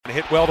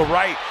Hit well to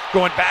right.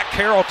 Going back,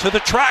 Carroll to the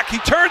track. He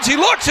turns, he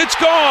looks, it's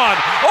gone.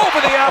 Over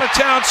the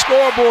out-of-town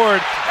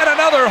scoreboard. And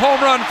another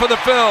home run for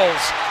the Phils.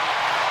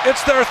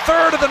 It's their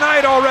third of the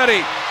night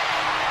already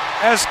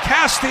as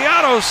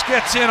Castellanos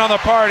gets in on the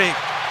party.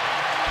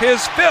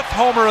 His fifth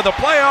homer of the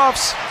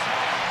playoffs.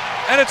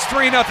 And it's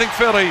 3-0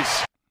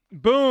 Phillies.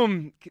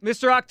 Boom.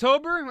 Mr.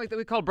 October?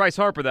 We called Bryce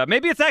Harper that.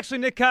 Maybe it's actually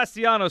Nick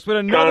Castellanos with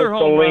another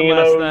home run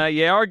last night.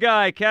 Yeah, our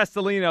guy,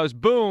 Castellanos.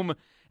 Boom.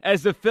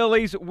 As the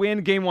Phillies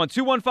win Game 1.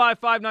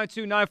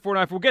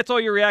 215-592-9494. We'll get to all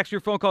your reaction,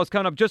 your phone calls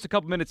coming up just a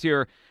couple minutes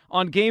here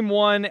on Game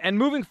 1. And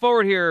moving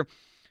forward here,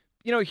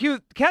 you know, Hugh,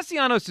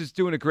 Castellanos is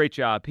doing a great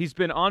job. He's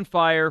been on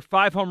fire.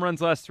 5 home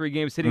runs last 3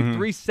 games, hitting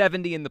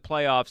 .370 in the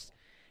playoffs.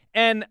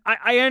 And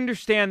I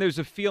understand there's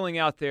a feeling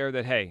out there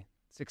that, hey,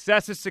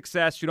 success is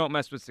success. You don't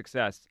mess with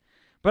success.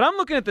 But I'm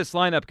looking at this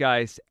lineup,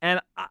 guys, and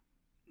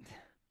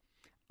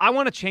I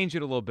want to change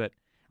it a little bit.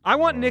 I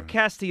want Nick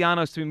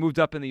Castellanos to be moved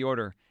up in the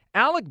order.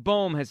 Alec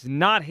Boehm has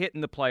not hit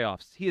in the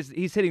playoffs.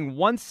 He's hitting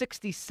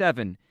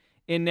 167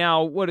 in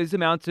now what is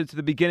amounted to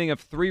the beginning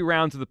of 3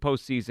 rounds of the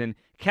postseason.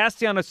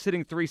 Castellanos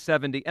hitting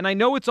 370, and I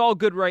know it's all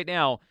good right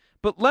now,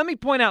 but let me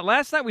point out,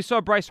 last night we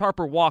saw Bryce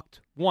Harper walked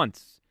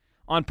once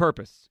on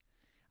purpose.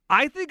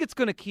 I think it's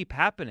going to keep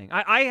happening.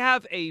 I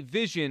have a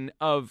vision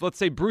of, let's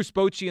say, Bruce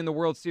Bochy in the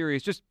World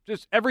Series, just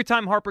every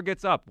time Harper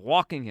gets up,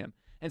 walking him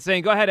and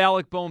saying, go ahead,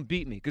 Alec Boehm,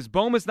 beat me, because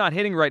Boehm is not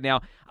hitting right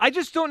now. I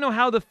just don't know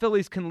how the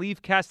Phillies can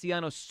leave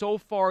Castellanos so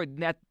far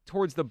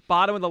towards the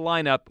bottom of the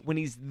lineup when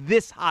he's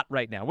this hot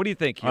right now. What do you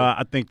think, Hugh?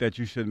 I think that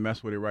you shouldn't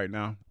mess with it right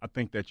now. I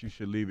think that you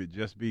should leave it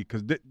just be,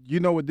 because you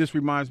know what this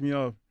reminds me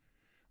of?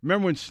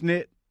 Remember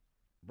when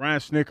Brian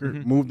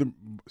Snicker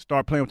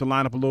started playing with the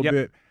lineup a little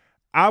bit?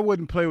 I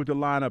wouldn't play with the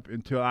lineup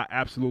until I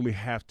absolutely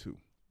have to,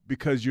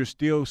 because you're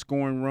still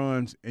scoring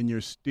runs and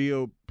you're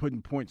still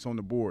putting points on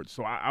the board.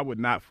 So I would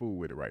not fool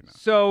with it right now.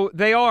 So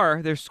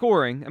they're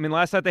scoring. I mean,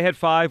 last night they had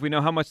 5. We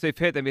know how much they've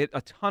hit. They've hit a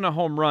ton of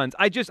home runs.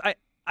 I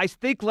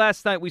think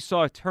last night we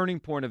saw a turning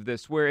point of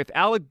this where if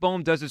Alec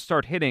Boehm doesn't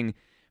start hitting,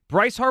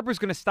 Bryce Harper's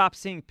going to stop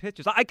seeing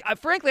pitches.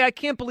 Frankly, I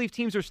can't believe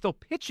teams are still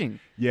pitching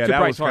to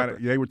Bryce Harper.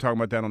 They were talking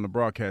about that on the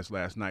broadcast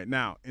last night.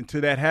 Now,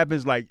 until that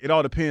happens, it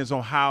all depends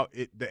on how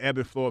the ebb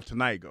and flow of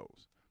tonight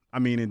goes. I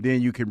mean, and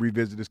then you can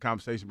revisit this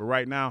conversation. But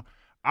right now,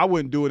 I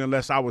wouldn't do it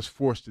unless I was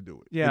forced to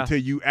do it. Yeah.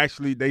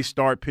 Until they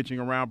start pitching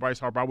around Bryce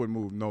Harper, I wouldn't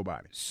move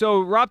nobody. So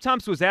Rob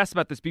Thompson was asked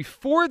about this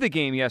before the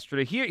game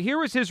yesterday. Here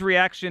was his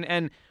reaction.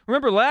 And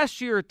remember,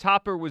 last year,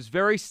 Topper was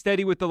very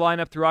steady with the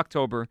lineup through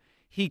October.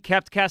 He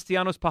kept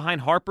Castellanos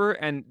behind Harper,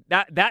 and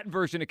that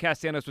version of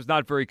Castellanos was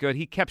not very good.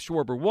 He kept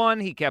Schwarber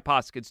 1. He kept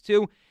Hoskins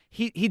 2.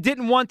 He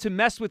didn't want to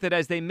mess with it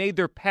as they made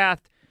their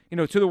path,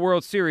 to the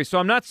World Series. So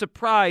I'm not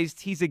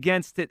surprised he's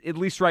against it, at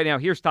least right now.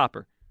 Here's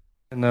Topper.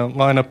 And the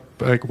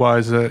lineup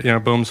wise,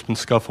 Boom's been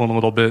scuffling a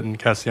little bit, and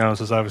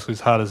Castellanos is obviously as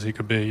hot as he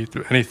could be.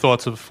 Any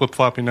thoughts of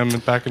flip-flopping them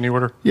back in the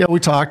order? Yeah, we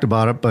talked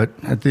about it, but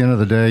at the end of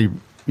the day,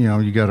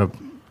 you got to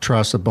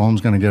trust that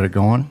Boom's going to get it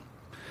going.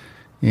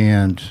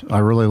 And I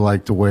really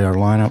like the way our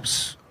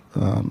lineups,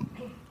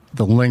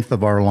 the length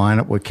of our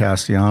lineup with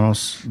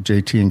Castellanos,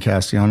 JT and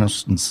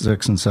Castellanos in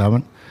 6 and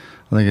 7.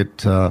 I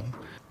think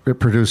it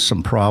produced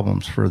some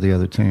problems for the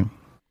other team.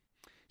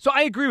 So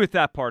I agree with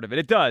that part of it.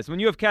 It does. When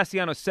you have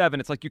Castellanos 7,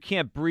 it's like you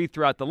can't breathe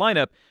throughout the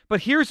lineup.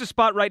 But here's a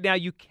spot right now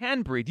you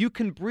can breathe. You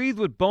can breathe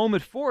with Boehm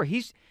at 4.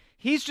 He's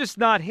just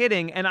not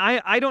hitting, and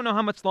I don't know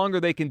how much longer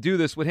they can do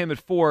this with him at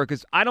 4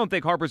 because I don't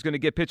think Harper's going to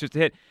get pitches to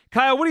hit.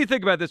 Kyle, what do you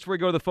think about this before we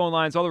go to the phone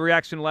lines, all the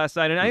reaction last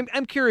night? And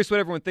I'm curious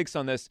what everyone thinks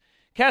on this.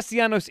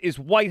 Castellanos is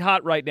white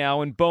hot right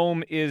now, and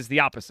Boehm is the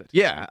opposite.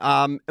 Yeah.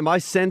 Am I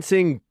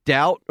sensing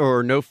doubt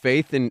or no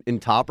faith in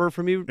Topper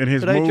from you in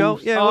his today, moves? Joe?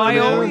 Yeah.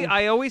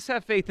 I always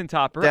have faith in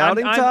Topper.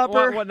 Doubting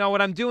Topper?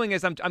 What I'm doing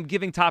is I'm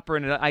giving Topper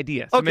an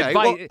idea.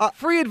 Okay.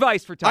 Free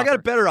advice for Topper. I got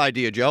a better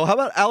idea, Joe. How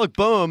about Alec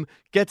Boehm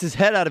gets his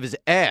head out of his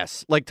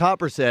ass, like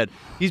Topper said?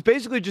 He's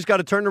basically just got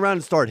to turn around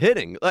and start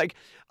hitting.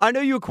 I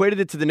know you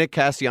equated it to the Nick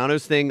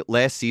Castellanos thing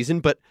last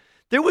season, but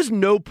there was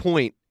no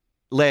point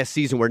last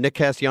season where Nick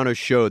Castellanos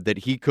showed that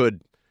he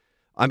could,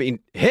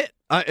 hit.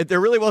 There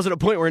really wasn't a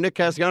point where Nick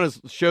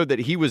Castellanos showed that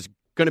he was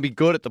going to be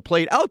good at the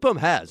plate. Alec Boehm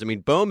has.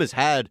 Boehm has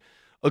had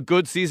a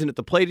good season at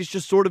the plate. He's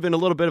just sort of in a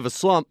little bit of a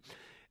slump.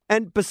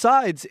 And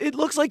besides, it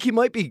looks like he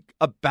might be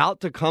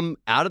about to come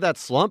out of that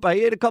slump. I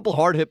hit a couple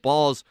hard-hit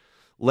balls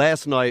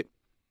last night,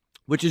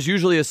 which is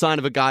usually a sign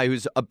of a guy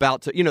who's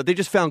about to, they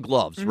just found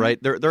gloves, right?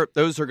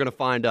 Those are going to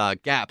find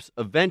gaps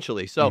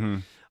eventually. So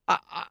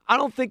I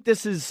don't think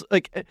this is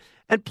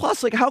and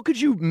plus, how could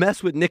you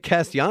mess with Nick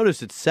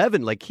Castellanos at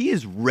 7? He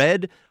is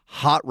red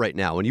hot right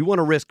now, and you want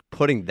to risk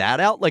putting that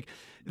out?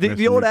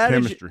 The old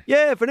adage, chemistry.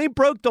 Yeah, if it ain't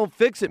broke, don't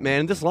fix it,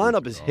 man. And this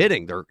lineup is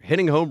hitting. They're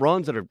hitting home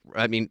runs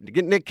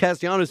Nick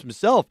Castellanos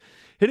himself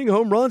hitting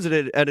home runs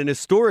at an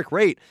historic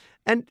rate.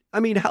 And,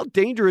 how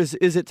dangerous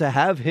is it to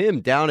have him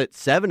down at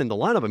 7 in the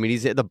lineup?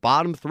 He's at the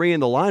bottom 3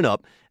 in the lineup,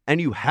 and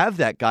you have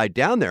that guy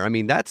down there.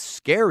 That's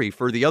scary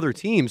for the other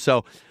team.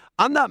 So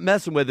I'm not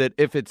messing with it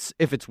if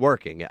it's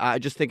working. I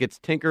just think it's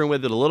tinkering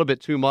with it a little bit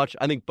too much.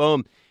 I think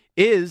Boehm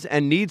is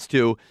and needs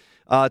to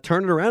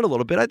turn it around a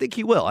little bit. I think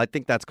he will. I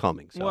think that's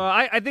coming. So. Well,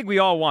 I think we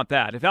all want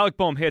that. If Alec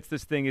Boehm hits,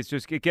 this thing is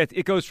just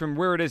it goes from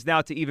where it is now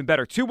to even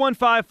better.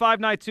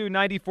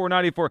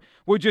 215-592-9494.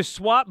 Would you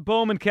swap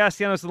Boehm and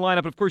Castellanos in the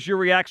lineup? Of course, your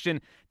reaction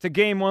to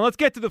Game 1. Let's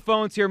get to the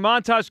phones here.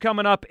 Montage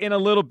coming up in a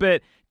little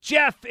bit.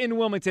 Jeff in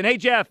Wilmington. Hey,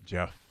 Jeff.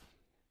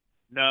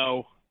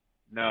 No.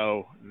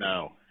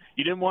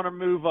 You didn't want to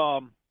move.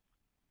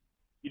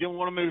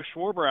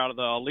 Schwarber out of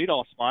the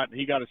leadoff spot, and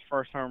he got his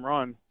first home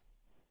run.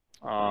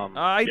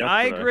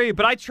 I agree,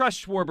 but I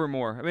trust Schwarber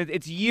more. I mean,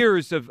 it's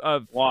years of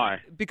why?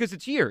 Because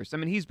it's years. I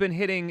mean, he's been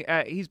hitting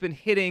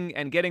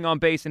and getting on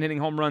base and hitting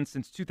home runs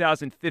since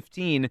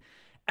 2015.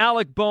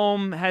 Alec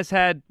Boehm has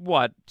had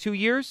 2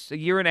 years, a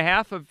year and a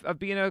half of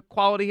being a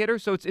quality hitter,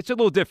 so it's a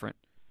little different.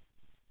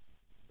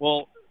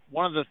 Well,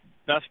 one of the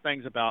best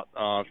things about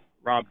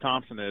Rob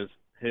Thompson is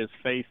his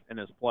faith in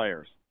his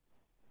players.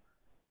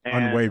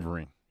 And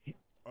Unwavering.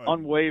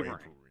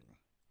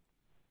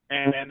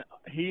 And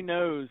he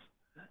knows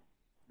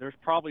there's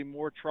probably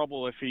more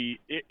trouble if you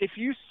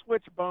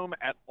switch Boehm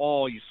at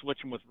all, you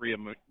switch him with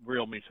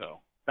Real Muto.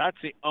 That's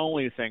the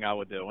only thing I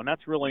would do, and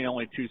that's really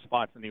only 2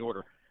 spots in the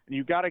order. And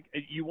you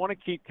want to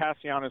keep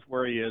Castellanos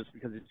where he is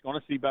because he's going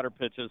to see better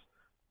pitches,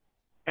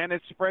 and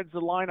it spreads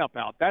the lineup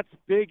out. That's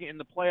big in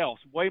the playoffs,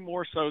 way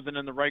more so than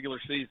in the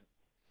regular season.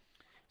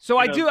 So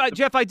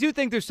Jeff, I do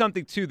think there's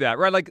something to that,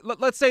 right? Like,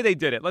 let's say they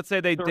did it. Let's say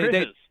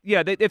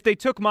if they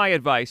took my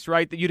advice,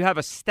 right, that you'd have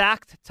a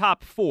stacked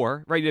top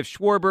 4, right? You'd have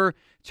Schwarber,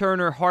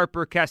 Turner,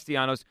 Harper,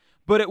 Castellanos,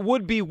 but it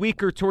would be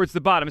weaker towards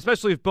the bottom,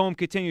 especially if Boehm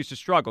continues to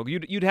struggle.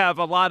 You'd have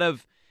a lot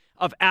of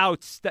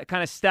outs that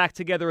kind of stacked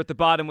together at the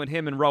bottom with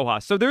him and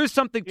Rojas. So there is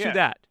something to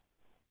that.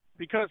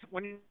 Because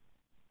when you're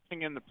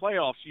in the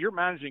playoffs, you're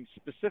managing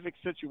specific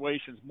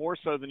situations more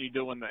so than you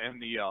do in the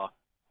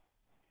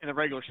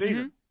regular season.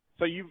 Mm-hmm.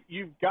 So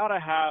you've got to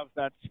have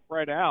that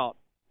spread out,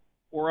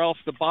 or else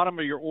the bottom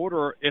of your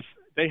order, if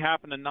they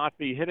happen to not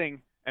be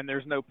hitting and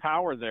there's no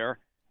power there,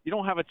 you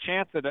don't have a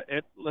chance at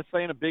let's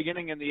say in a big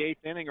inning in the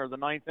 8th inning or the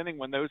 9th inning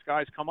when those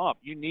guys come up.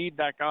 You need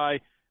that guy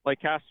like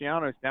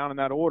Castellanos down in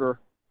that order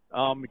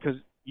because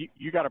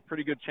you got a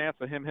pretty good chance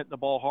of him hitting the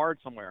ball hard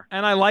somewhere.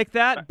 And I like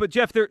that. But,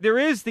 Jeff, there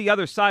is the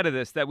other side of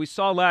this that we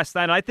saw last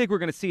night, and I think we're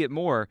going to see it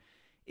more.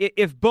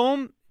 If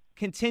Boehm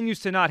continues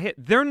to not hit,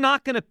 they're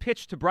not going to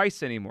pitch to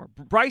Bryce anymore.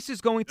 Bryce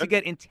is going to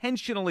get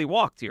intentionally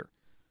walked here.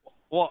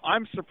 Well,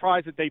 I'm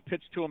surprised that they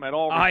pitch to him at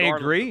all. I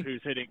agree.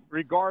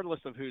 Regardless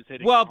of who's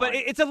hitting. Well, but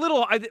it's a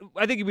little. I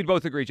think we'd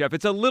both agree, Jeff.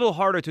 It's a little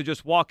harder to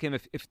just walk him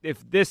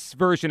if this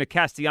version of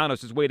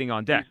Castellanos is waiting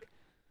on deck.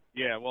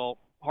 Yeah, well,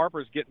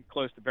 Harper's getting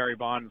close to Barry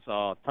Bonds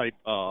type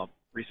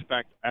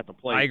respect at the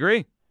plate. I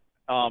agree.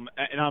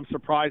 And I'm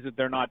surprised that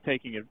they're not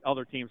taking it.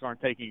 Other teams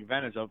aren't taking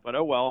advantage of. But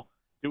oh well,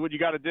 do what you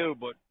got to do.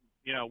 But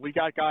we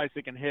got guys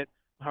that can hit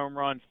home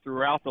runs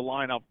throughout the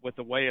lineup with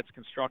the way it's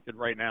constructed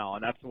right now,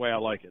 and that's the way I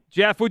like it.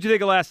 Jeff, what'd you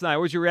think of last night?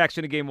 What was your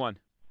reaction to Game 1?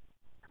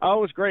 Oh,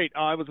 it was great.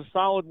 It was a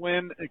solid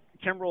win.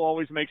 Kimbrel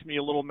always makes me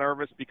a little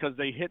nervous because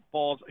they hit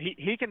balls.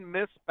 He can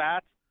miss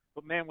bats,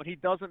 but, man, when he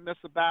doesn't miss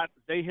a bat,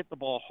 they hit the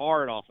ball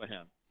hard off of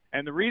him.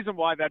 And the reason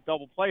why that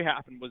double play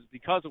happened was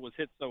because it was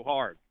hit so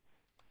hard.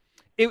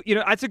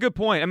 That's a good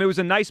point. I mean, it was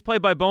a nice play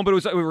by Boehm, but it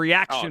was a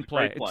reaction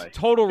play. It's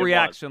total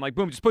reaction. Like,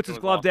 boom, just puts his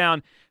glove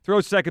down,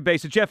 throws second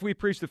base. So, Jeff, we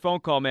appreciate the phone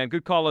call, man.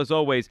 Good call as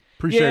always.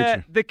 Appreciate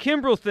you. The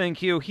Kimbrel thing,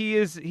 Hugh,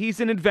 he's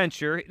an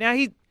adventure. Now,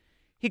 he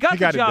got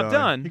the job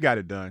done. He got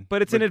it done.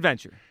 But it's an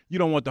adventure. You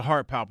don't want the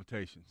heart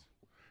palpitations.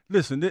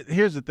 Listen,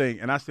 here's the thing,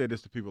 and I said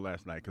this to people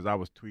last night because I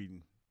was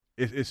tweeting.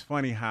 It's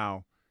funny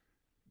how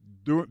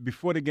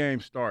before the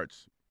game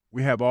starts,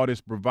 we have all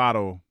this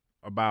bravado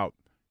about,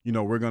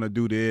 we're going to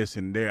do this,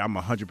 and I'm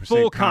 100%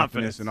 full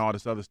confidence and all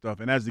this other stuff.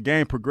 And as the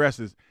game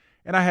progresses,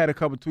 and I had a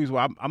couple of tweets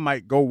where I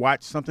might go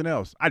watch something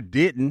else. I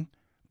didn't,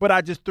 but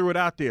I just threw it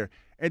out there.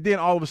 And then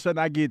all of a sudden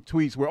I get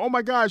tweets where, oh,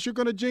 my gosh, you're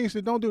going to jinx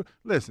it. Don't do it.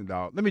 Listen,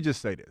 dog, let me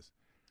just say this.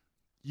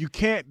 You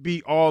can't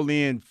be all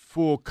in,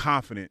 full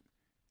confident,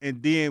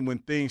 and then when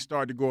things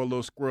start to go a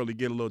little squirrely,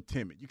 get a little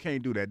timid. You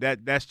can't do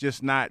that. That's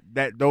just not –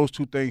 those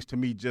two things to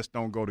me just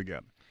don't go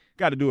together.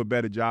 Got to do a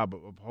better job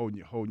of holding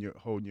your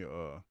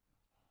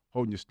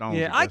stones.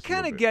 Yeah, I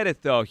kind of get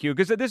it, though, Hugh,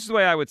 because this is the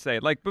way I would say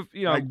it. Like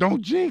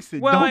don't jinx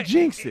it. Well, don't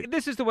jinx it.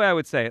 This is the way I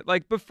would say it.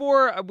 Like,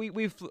 before,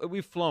 we've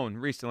flown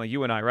recently,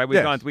 you and I, right? We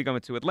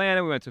went to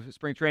Atlanta. We went to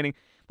spring training.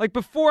 Like,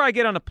 before I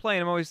get on a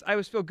plane, I always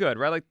feel good,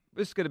 right? Like,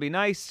 this is going to be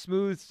nice,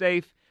 smooth,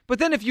 safe. But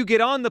then if you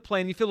get on the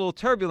plane, you feel a little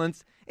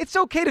turbulence, it's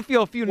okay to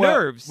feel a few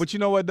nerves. But you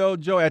know what, though,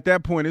 Joe? At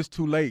that point, it's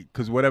too late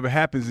because whatever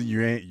happens,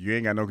 you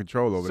ain't got no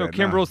control over that. So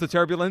Kimbrel's the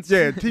turbulence?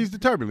 Yeah, he's the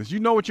turbulence. You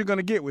know what you're going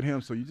to get with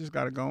him, so you just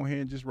got to go ahead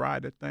and just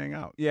ride that thing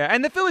out. Yeah,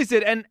 and the Phillies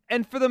did. And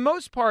for the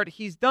most part,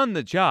 he's done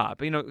the job.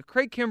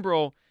 Craig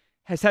Kimbrel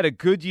has had a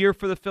good year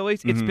for the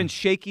Phillies. It's been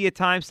shaky at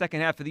times,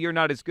 second half of the year,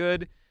 not as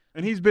good.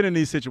 And he's been in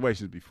these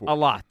situations before. A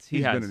lot.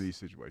 He's been in these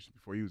situations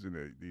before. He was in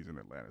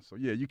Atlanta. So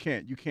yeah, you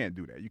can't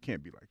do that. You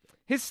can't be like that.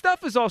 His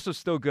stuff is also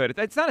still good.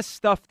 It's not a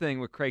stuff thing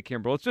with Craig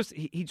Kimbrell. It's just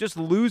he just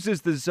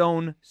loses the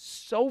zone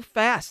so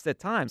fast at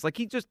times. Like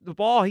the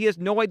ball, he has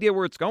no idea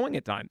where it's going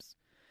at times.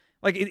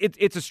 Like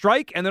it's a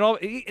strike, and then I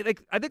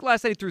think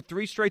last night he threw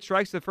 3 straight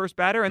strikes to the first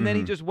batter, and then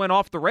he just went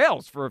off the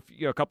rails for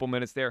a couple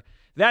minutes there.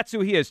 That's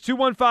who he is.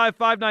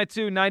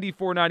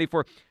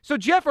 215-592-9494. So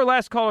Jeff, our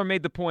last caller,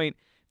 made the point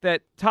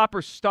that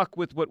Topper stuck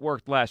with what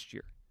worked last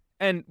year,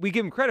 and we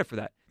give him credit for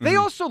that. They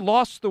also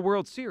lost the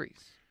World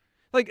Series.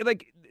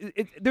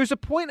 There's a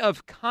point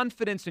of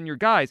confidence in your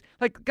guys.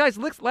 Like, guys,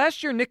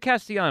 last year, Nick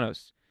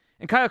Castellanos,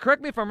 and Kyle,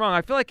 correct me if I'm wrong,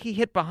 I feel like he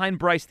hit behind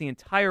Bryce the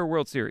entire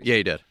World Series. Yeah,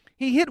 he did.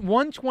 He hit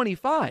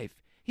 125.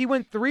 He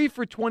went 3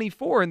 for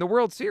 24 in the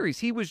World Series.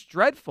 He was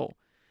dreadful.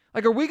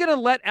 Like, are we going to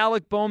let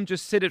Alec Boehm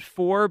just sit at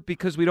 4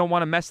 because we don't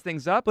want to mess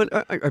things up?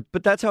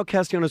 But that's how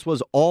Castellanos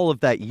was all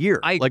of that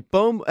year.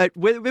 Boehm,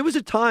 it was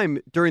a time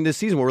during this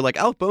season where we're like,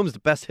 Alec Boehm's the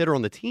best hitter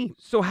on the team.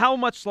 So how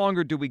much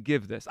longer do we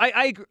give this?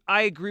 I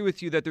agree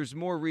with you that there's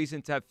more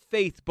reason to have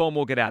faith Boehm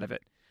will get out of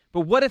it.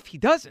 But what if he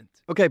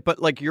doesn't? Okay, but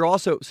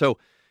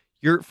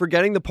you're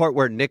forgetting the part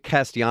where Nick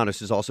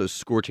Castellanos is also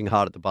scorching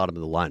hot at the bottom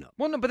of the lineup.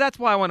 Well, no, but that's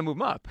why I want to move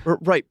him up.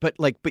 Right, but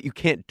you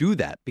can't do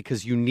that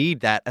because you need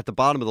that at the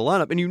bottom of the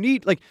lineup, and you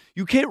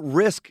can't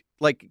risk.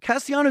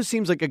 Castellanos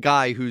seems like a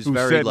guy who's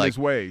very set in his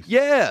ways.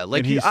 Yeah,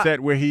 and he's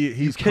set where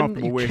he's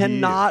comfortable where he is. You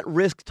cannot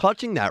risk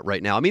touching that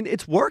right now. I mean,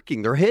 it's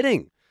working. They're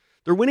hitting.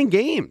 They're winning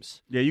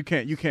games. Yeah, you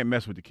can't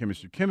mess with the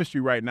chemistry.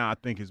 Chemistry right now, I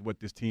think, is what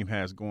this team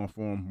has going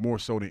for them more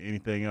so than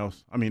anything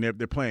else. I mean,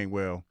 they're playing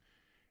well,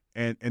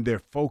 and they're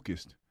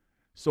focused.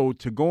 So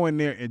to go in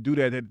there and do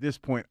that at this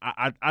point,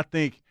 I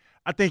think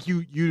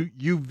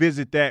you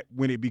visit that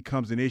when it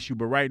becomes an issue.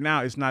 But right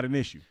now, it's not an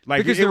issue.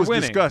 Because it was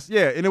winning. discussed.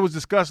 Yeah, and it was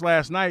discussed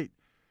last night,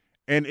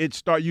 and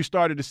you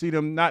started to see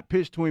them not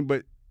pitch to him,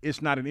 but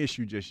it's not an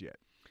issue just yet.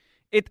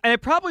 And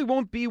it probably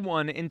won't be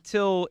one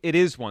until it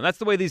is one. That's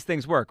the way these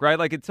things work, right?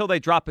 Like until they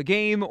drop a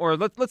game, or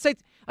let's say,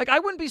 I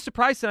wouldn't be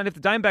surprised tonight if the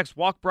Diamondbacks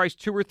walk Bryce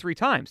 2 or 3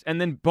 times, and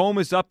then Boehm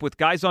is up with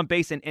guys on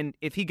base, and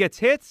if he gets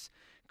hits.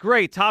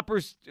 Great.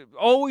 Topper's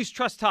always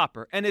trust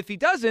Topper. And if he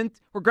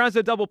doesn't, or grounds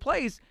out double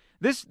plays,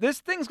 this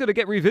thing's going to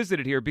get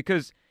revisited here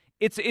because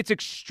it's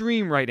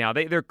extreme right now.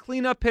 Their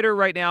cleanup hitter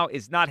right now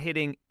is not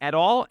hitting at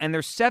all, and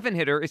their 7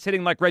 hitter is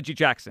hitting like Reggie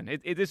Jackson.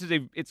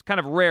 It's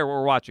kind of rare what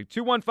we're watching.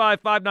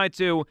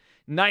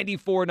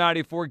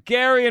 215-592-9494.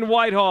 Gary in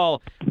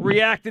Whitehall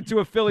reacted to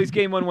a Phillies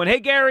game 1-1. Hey,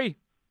 Gary.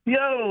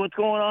 Yo, what's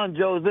going on,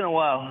 Joe? It's been a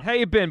while. How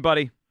you been,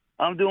 buddy?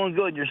 I'm doing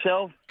good.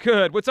 Yourself?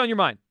 Good. What's on your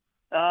mind?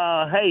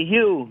 Hey,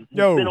 Hugh.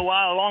 Yo. It's been a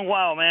long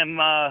while,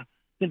 man.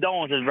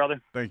 Condolences,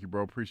 brother. Thank you,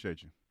 bro.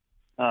 Appreciate you.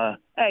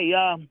 Hey,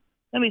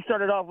 let me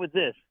start it off with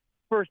this.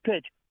 First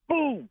pitch.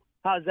 Boom.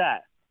 How's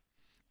that?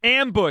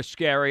 Ambush,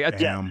 Gary. I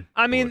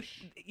mean,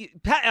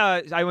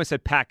 I almost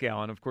said Pat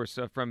Gallen, of course,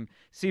 from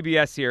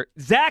CBS here.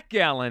 Zach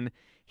Gallen,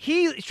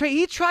 he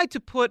tried to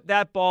put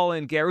that ball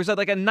in, Gary. It was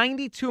like a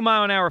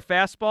 92-mile-an-hour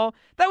fastball.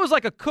 That was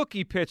like a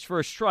cookie pitch for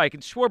a strike,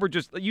 and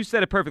Schwarber you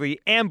said it perfectly, he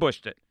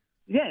ambushed it.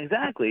 Yeah,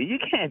 exactly. You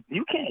can't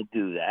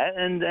do that.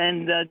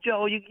 And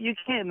Joe, you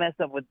can't mess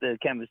up with the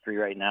chemistry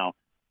right now.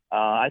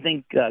 I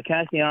think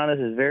Castellanos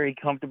is very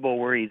comfortable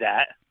where he's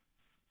at.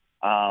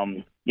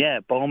 Boehm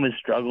is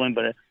struggling,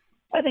 but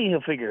I think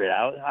he'll figure it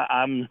out.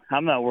 I'm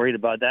not worried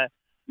about that.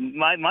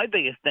 My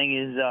biggest thing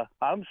is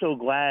I'm so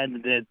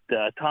glad that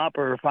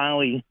Topper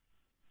finally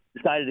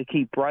decided to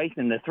keep Bryce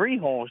in the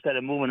 3-hole instead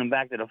of moving him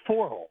back to the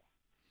 4-hole.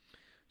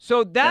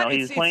 So that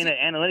he's playing an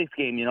analytics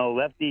game,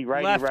 lefty,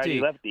 righty,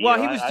 lefty.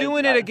 Well, he was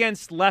doing it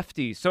against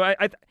lefties. So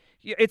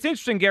it's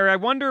interesting, Gary. I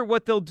wonder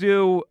what they'll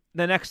do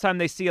the next time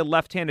they see a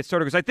left-handed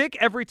starter. Because I think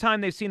every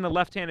time they've seen the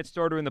left-handed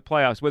starter in the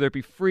playoffs, whether it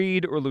be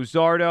Fried or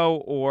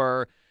Luzardo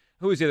or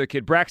who was the other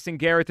kid, Braxton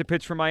Garrett to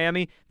pitch for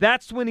Miami,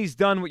 that's when he's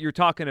done what you're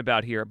talking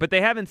about here. But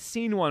they haven't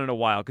seen one in a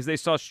while because they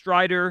saw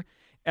Strider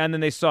and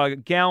then they saw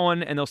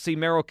Gowan, and they'll see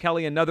Merrill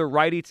Kelly, another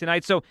righty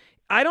tonight. So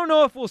I don't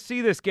know if we'll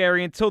see this,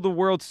 Gary, until the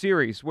World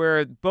Series,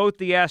 where both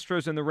the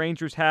Astros and the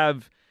Rangers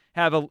have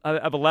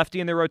a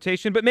lefty in their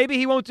rotation. But maybe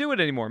he won't do it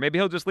anymore. Maybe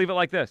he'll just leave it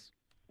like this.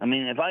 I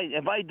mean, if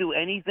I do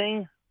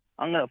anything,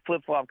 I'm going to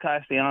flip-flop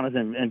Castellanos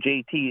and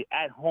JT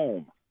at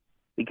home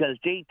because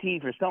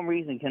JT, for some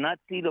reason, cannot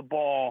see the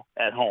ball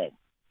at home.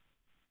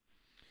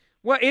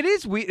 Well, it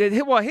is weird.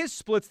 Well, his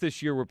splits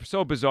this year were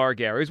so bizarre,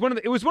 Gary.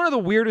 It was one of the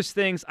weirdest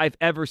things I've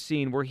ever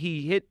seen where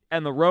he hit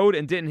on the road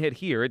and didn't hit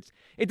here. It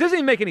doesn't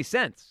even make any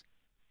sense.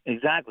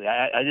 Exactly.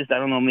 I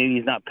don't know. Maybe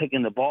he's not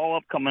picking the ball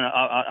up coming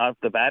off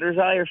the batter's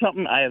eye or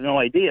something. I have no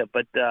idea.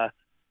 But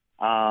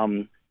I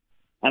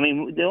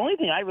mean, the only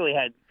thing I really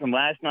had from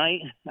last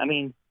night. I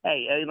mean,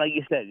 hey, like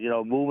you said,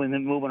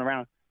 moving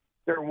around.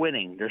 They're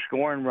winning. They're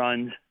scoring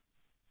runs.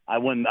 I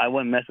wouldn't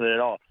mess with it at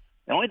all.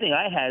 The only thing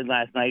I had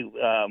last night,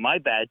 my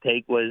bad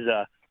take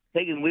was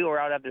taking Wheeler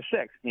out after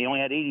 6. He only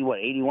had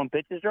 81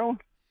 pitches thrown.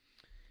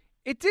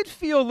 It did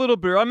feel a little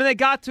bit. I mean, they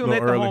got to him, they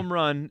hit the early. home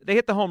run. They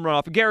hit the home run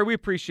off. Gary, we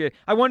appreciate it.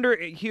 I wonder,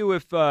 Hugh,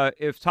 if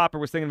Topper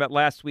was thinking about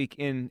last week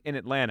in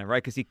Atlanta,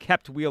 right? Because he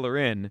kept Wheeler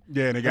in.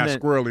 Yeah, and it got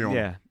squirrely on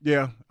yeah. him.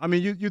 Yeah. I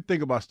mean, you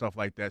think about stuff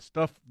like that.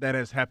 Stuff that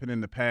has happened in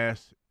the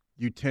past,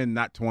 you tend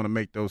not to want to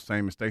make those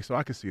same mistakes. So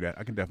I can see that.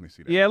 I can definitely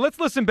see that. Yeah, let's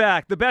listen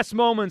back. The best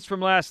moments from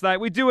last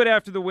night. We do it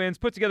after the wins,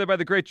 put together by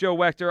the great Joe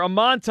Wechter. A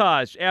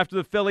montage after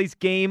the Phillies'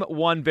 Game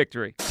 1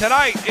 victory.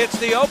 Tonight, it's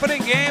the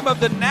opening game of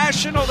the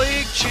National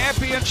League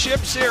Championship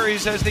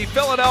Series as the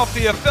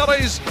Philadelphia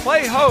Phillies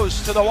play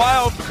host to the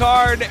wild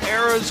card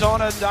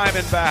Arizona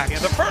Diamondbacks. And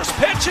the first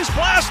pitch is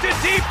blasted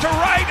deep to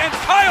right, and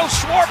Kyle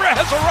Schwarber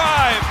has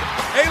arrived.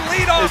 A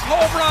leadoff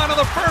home run on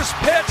the first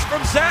pitch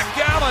from Zach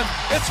Gallen.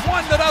 It's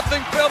 1-0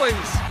 Phillies.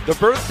 The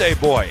birthday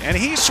boy, and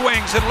he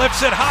swings and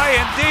lifts it high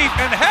and deep.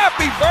 And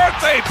happy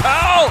birthday,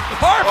 pal!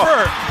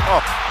 Harper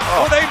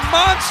with a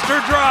monster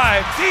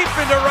drive deep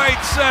into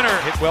right center.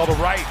 Hit well to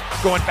right.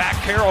 Going back,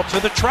 Carroll to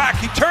the track.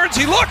 He turns,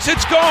 he looks,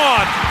 it's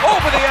gone!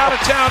 Over the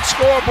out-of-town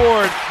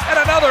scoreboard. And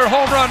another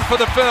home run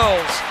for the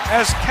Phils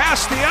as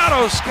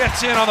Castellanos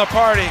gets in on the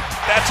party.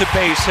 That's a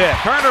base hit.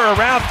 Turner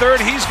around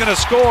third, he's going to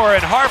score,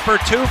 and Harper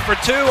 2 for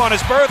 2 on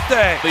his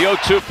birthday. The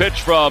 0-2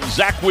 pitch from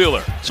Zach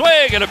Wheeler.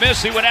 Swing and a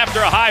miss. He went after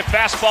a high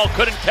fastball,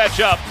 couldn't catch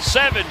up.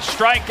 7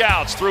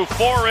 strikeouts through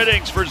 4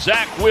 innings for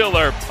Zach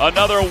Wheeler.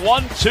 Another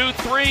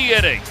 1-2-3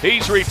 inning.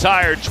 He's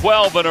retired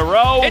 12 in a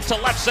row. Into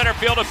left center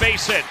field, a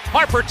base hit.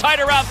 Harper tight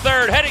around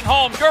third, heading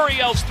home.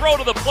 Gurriel's throw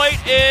to the plate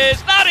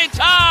is not in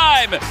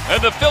time,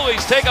 and the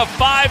Phillies take a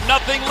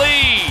 5-0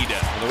 lead.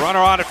 The runner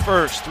on at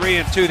first,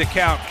 3-2 the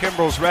count.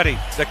 Kimbrel's ready.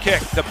 The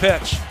kick, the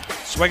pitch.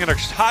 Swinging a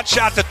hot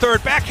shot to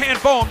third,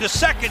 backhand Bohm to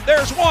second.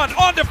 There's one,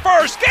 on to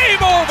first,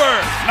 game over!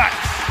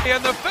 Nice!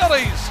 And the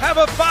Phillies have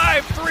a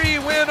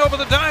 5-3 win over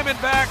the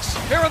Diamondbacks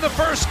here in the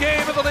first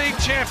game of the League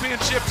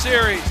Championship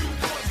Series.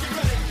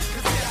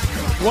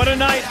 What a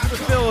night for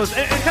the Phillies,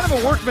 and kind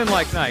of a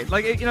workmanlike night.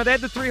 Like, they had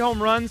the 3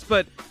 home runs,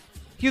 but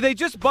Hugh, they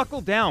just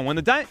buckled down. When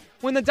the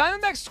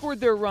Diamondbacks scored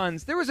their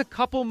runs, there was a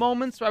couple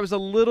moments where I was a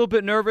little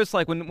bit nervous,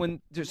 like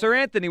when Sir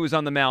Anthony was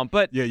on the mound.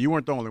 But yeah, you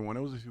weren't the only one.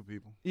 It was a few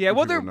people. Yeah,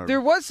 well, there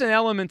was an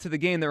element to the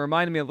game that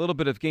reminded me a little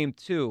bit of Game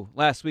 2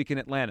 last week in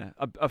Atlanta.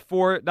 A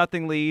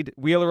 4-0 lead,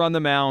 Wheeler on the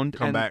mound,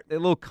 Comeback. and a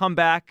little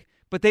comeback.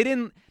 But they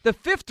didn't. The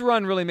 5th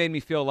run really made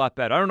me feel a lot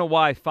better. I don't know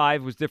why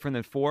 5 was different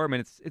than 4. I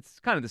mean, it's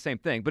kind of the same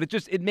thing, but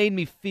it made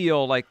me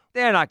feel like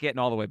they're not getting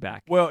all the way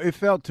back. Well, it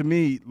felt to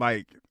me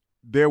like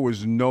there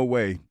was no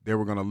way they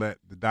were going to let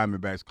the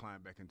Diamondbacks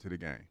climb back into the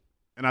game.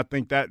 And I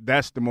think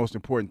that's the most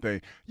important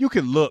thing. You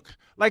can look.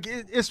 Like,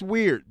 it's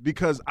weird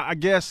because I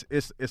guess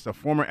it's a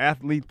former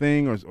athlete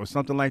thing or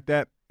something like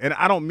that. And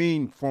I don't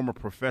mean former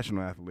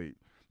professional athlete.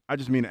 I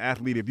just mean an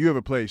athlete. If you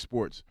ever played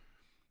sports,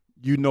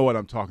 you know what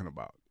I'm talking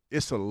about.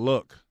 It's a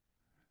look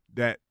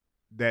that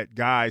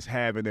guys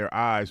have in their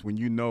eyes when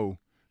you know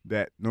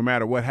that no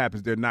matter what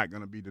happens, they're not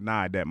going to be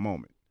denied that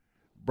moment.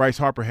 Bryce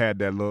Harper had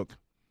that look.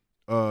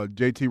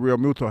 JT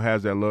Realmuto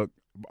has that look.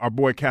 Our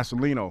boy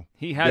Castellino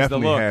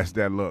definitely has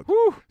that look.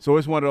 Whew. So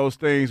it's one of those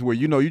things where,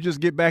 you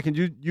just get back and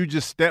you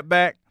just step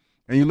back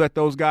and you let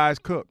those guys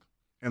cook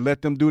and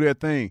let them do their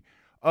thing.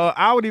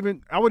 I would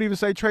even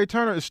say Trey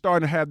Turner is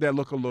starting to have that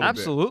look a little bit.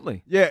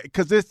 Absolutely. Yeah,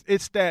 because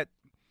it's that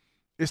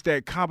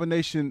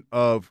combination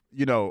of,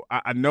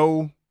 I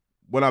know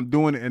what I'm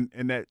doing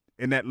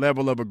in that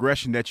level of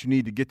aggression that you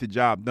need to get the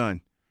job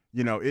done.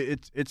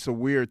 It's a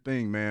weird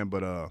thing, man,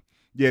 but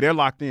yeah, they're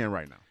locked in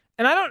right now.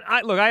 And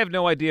I have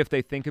no idea if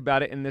they think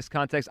about it in this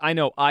context. I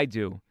know I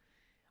do.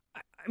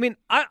 I mean,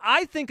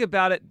 I think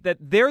about it that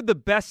they're the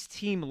best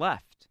team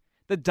left.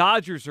 The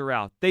Dodgers are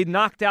out. They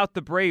knocked out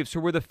the Braves,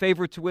 who were the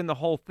favorite to win the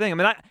whole thing. I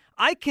mean,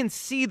 I can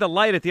see the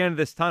light at the end of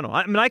this tunnel.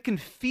 I mean, I can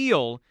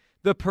feel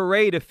the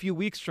parade a few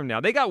weeks from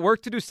now. They got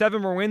work to do. 7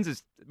 more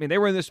wins. They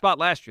were in this spot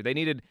last year. They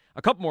needed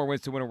a couple more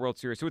wins to win a World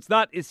Series. So it's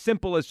not as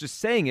simple as just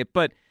saying it,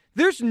 but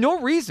there's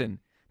no reason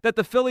that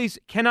the Phillies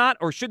cannot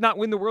or should not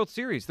win the World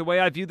Series the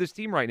way I view this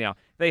team right now.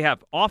 They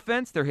have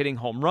offense. They're hitting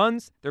home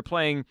runs. They're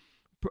playing,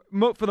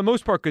 for the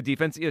most part, good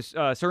defense.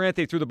 Sir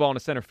Anthony threw the ball in the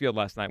center field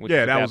last night.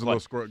 Yeah, that was got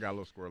a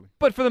little squirrely.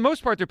 But for the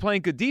most part, they're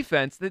playing good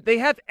defense. They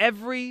have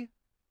every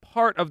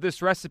part of this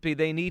recipe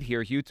they need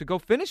here, Hugh, to go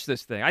finish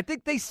this thing. I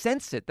think they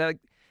sense it.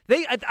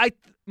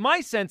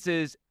 My sense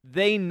is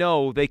they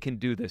know they can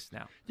do this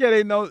now. Yeah,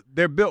 they know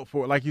they're built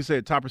for it. Like you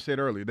said, Topper said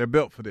earlier, they're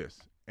built for this.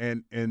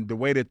 And the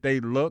way that they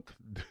look,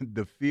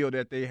 the feel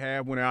that they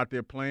have when they're out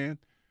there playing,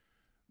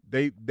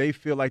 they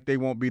feel like they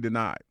won't be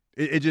denied.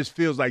 It just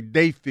feels like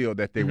they feel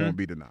that they won't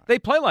be denied. They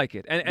play like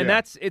it, and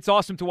it's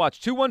awesome to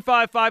watch.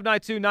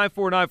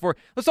 215-592-9494.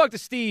 Let's talk to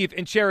Steve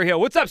in Cherry Hill.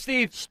 What's up,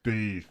 Steve?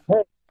 Steve.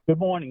 Hey, good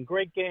morning.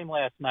 Great game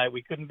last night.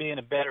 We couldn't be in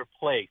a better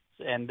place.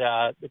 And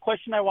the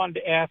question I wanted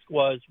to ask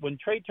was, when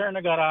Trey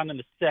Turner got on in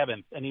the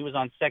 7th and he was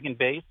on second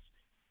base,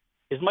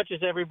 as much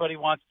as everybody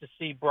wants to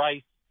see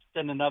Bryce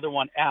send another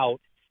one out,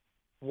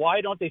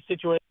 why don't they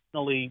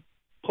situationally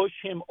push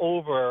him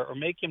over or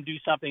make him do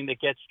something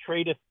that gets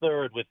Trey to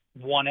third with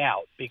 1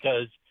 out?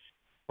 Because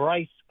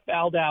Bryce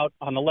fouled out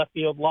on the left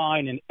field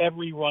line, and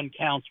every run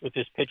counts with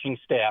this pitching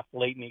staff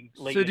late in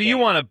the So do you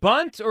want to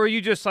bunt, or are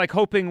you just like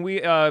hoping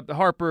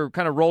Harper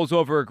kind of rolls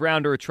over a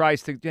grounder or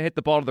tries to hit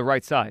the ball to the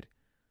right side?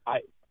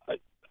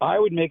 I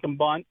would make him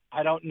bunt.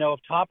 I don't know if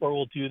Topper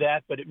will do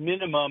that, but at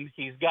minimum,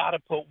 he's got to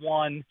put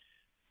one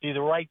to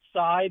the right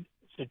side.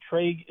 So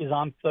Trey is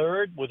on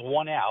third with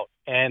one out.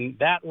 And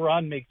that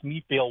run makes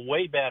me feel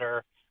way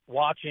better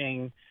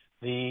watching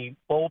the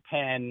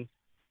bullpen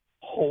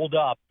hold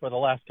up for the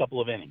last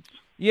couple of innings.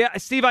 Yeah,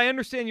 Steve, I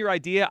understand your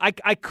idea.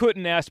 I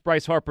couldn't ask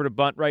Bryce Harper to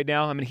bunt right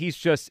now. I mean, he's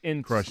just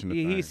crushing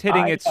the thing. He's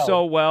hitting it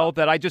so well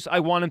that I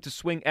want him to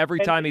swing every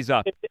time he's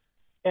up.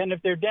 And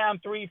if they're down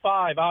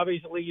 3-5,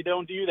 obviously you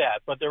don't do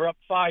that. But they're up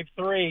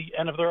 5-3,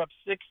 and if they're up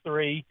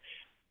 6-3,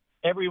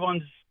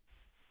 everyone's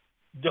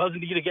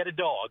doesn't need to get a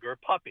dog or a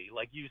puppy,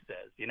 like you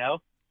says, you know?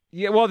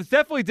 Yeah, well, it's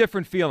definitely a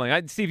different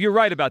feeling. Steve, you're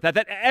right about that.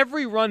 That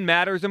every run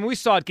matters. I mean, we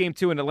saw it Game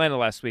 2 in Atlanta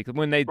last week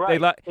when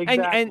exactly.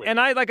 and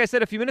I, like I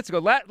said a few minutes ago,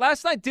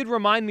 last night did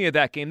remind me of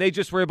that game. They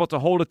just were able to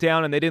hold it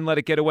down and they didn't let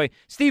it get away.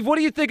 Steve, what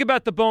do you think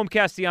about the Bohm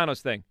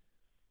Castellanos thing?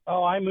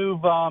 Oh, I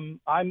move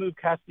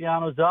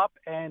Castellanos up,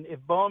 and if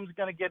Bohm's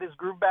going to get his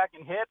groove back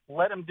and hit,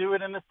 let him do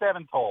it in the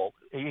seventh hole.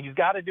 He's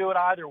got to do it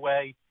either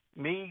way.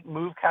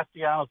 Move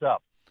Castellanos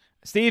up.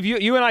 Steve,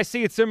 you and I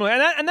see it similarly,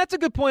 and that's a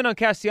good point on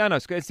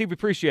Castellanos. Steve, we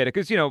appreciate it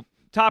because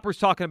Topper's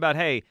talking about,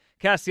 hey,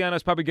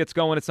 Castellanos probably gets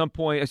going at some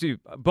point.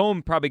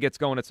 Bohm probably gets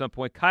going at some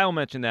point. Kyle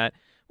mentioned that.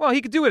 Well,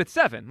 he could do it at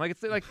 7.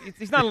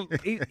 He's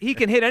not. he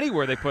can hit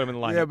anywhere they put him in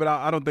the lineup. Yeah, but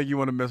I don't think you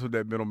want to mess with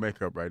that middle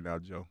makeup right now,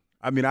 Joe.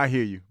 I mean, I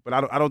hear you, but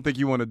I don't think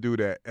you want to do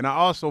that. And I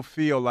also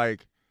feel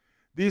like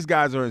these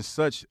guys are in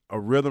such a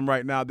rhythm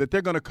right now that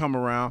they're going to come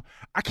around.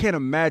 I can't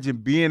imagine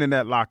being in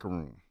that locker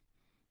room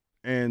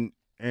and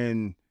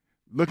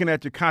looking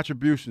at your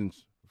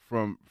contributions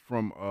from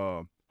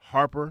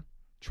Harper,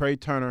 Trey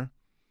Turner,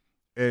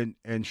 and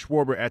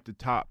Schwarber at the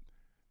top,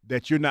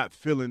 that you're not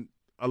feeling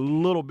a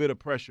little bit of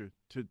pressure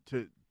to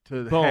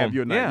have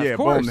your night. Yeah,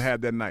 Bohm to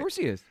have that night. Of course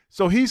he is.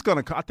 So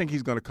I think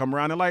he's gonna come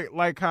around, and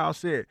like Kyle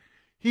said,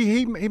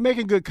 he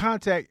making good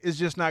contact. Is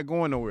just not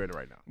going nowhere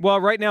right now. Well,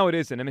 right now it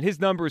isn't. I mean,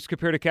 his numbers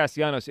compared to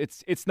Castellanos,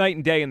 it's night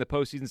and day in the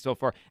postseason so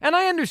far. And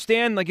I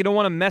understand, you don't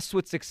want to mess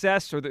with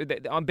success, or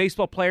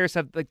baseball players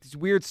have these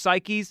weird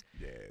psyches.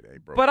 Yeah, they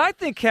broke. But I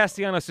think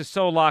Castellanos is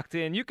so locked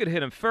in. You could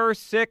hit him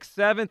 1st, 6th,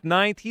 7th,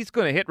 9th. He's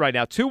going to hit right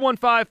now.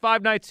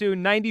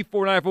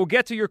 215-592-9494. We'll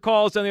get to your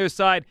calls on the other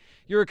side.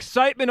 Your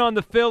excitement on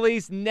the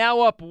Phillies,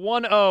 now up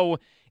 1-0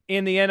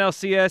 in the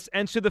NLCS.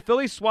 And should the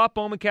Phillies swap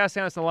Bohm and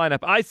Castellanos in the lineup?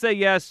 I say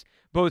yes.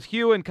 Both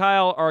Hugh and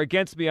Kyle are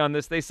against me on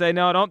this. They say,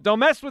 no, don't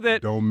mess with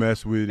it. Don't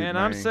mess with it, And man.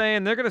 I'm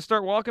saying they're going to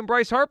start walking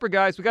Bryce Harper,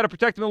 guys. We got to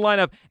protect him in the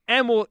lineup.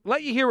 And we'll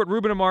let you hear what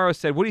Ruben Amaro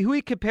said, who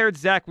he compared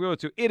Zach Wheeler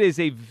to. It is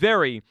a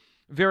very,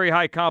 very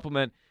high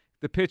compliment,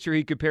 the pitcher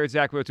he compared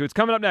Zach Wheeler to. It's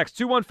coming up next,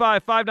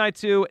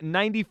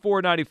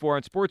 215-592-9494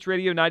 on Sports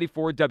Radio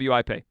 94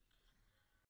 WIP.